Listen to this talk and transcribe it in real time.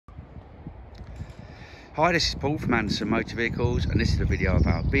Hi, this is Paul from Anderson Motor Vehicles, and this is a video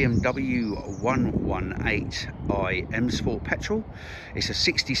about BMW 118i M Sport Petrol. It's a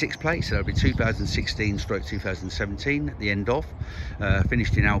 66 plate, so it'll be 2016/2017 at the end of,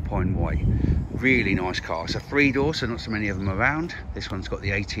 finished in Alpine White. Really nice car. It's a 3-door, so not so many of them around. This one's got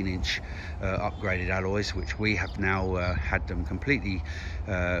the 18-inch upgraded alloys, which we have now had them completely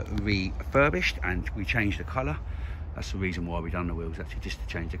refurbished, and we changed the colour. That's the reason why we've done the wheels, actually, just to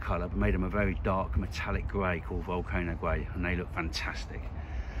change the colour, but made them a very dark metallic grey called Volcano Grey, and they look fantastic.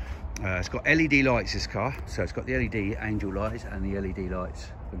 It's got LED lights, this car, so it's got the LED angel lights and the LED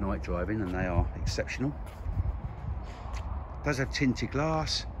lights for night driving, and they are exceptional. It does have tinted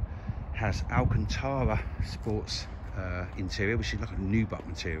glass, has Alcantara sports interior, which is like a nubuck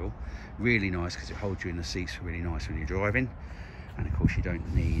material. Really nice because it holds you in the seats really nice when you're driving, and of course you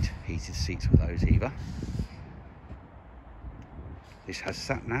don't need heated seats with those either. This has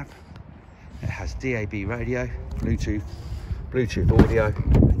sat nav, it has DAB radio, Bluetooth audio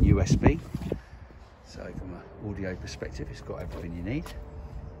and USB. So from an audio perspective, it's got everything you need.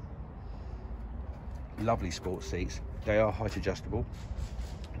 Lovely sports seats. They are height adjustable,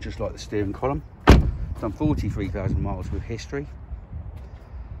 just like the steering column. Done 43,000 miles with history.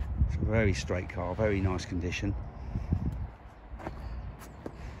 It's a very straight car, very nice condition.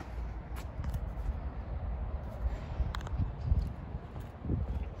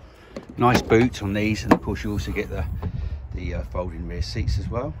 Nice boots on these, and of course you also get the folding rear seats as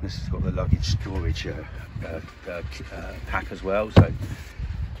well. This has got the luggage storage pack as well, so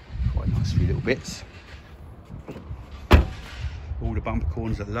quite nice few little bits. All the bumper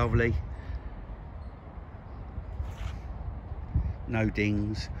corners are lovely. No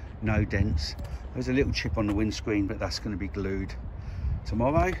dings, no dents. There's a little chip on the windscreen, but that's going to be glued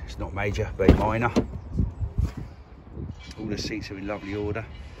tomorrow. It's not major, very minor. All the seats are in lovely order.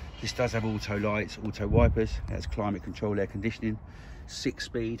 This does have auto lights, auto wipers. It has climate control, air conditioning,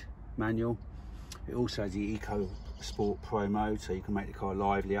 6-speed manual. It also has the Eco Sport Pro mode, so you can make the car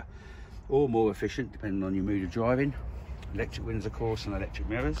livelier or more efficient depending on your mood of driving. Electric windows, of course, and electric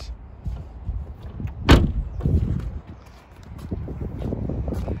mirrors.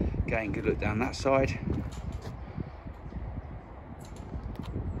 Getting a good look down that side.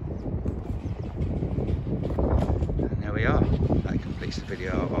 And there we are. That completes the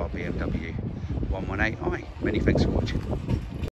video of our BMW 118i. Many thanks for watching.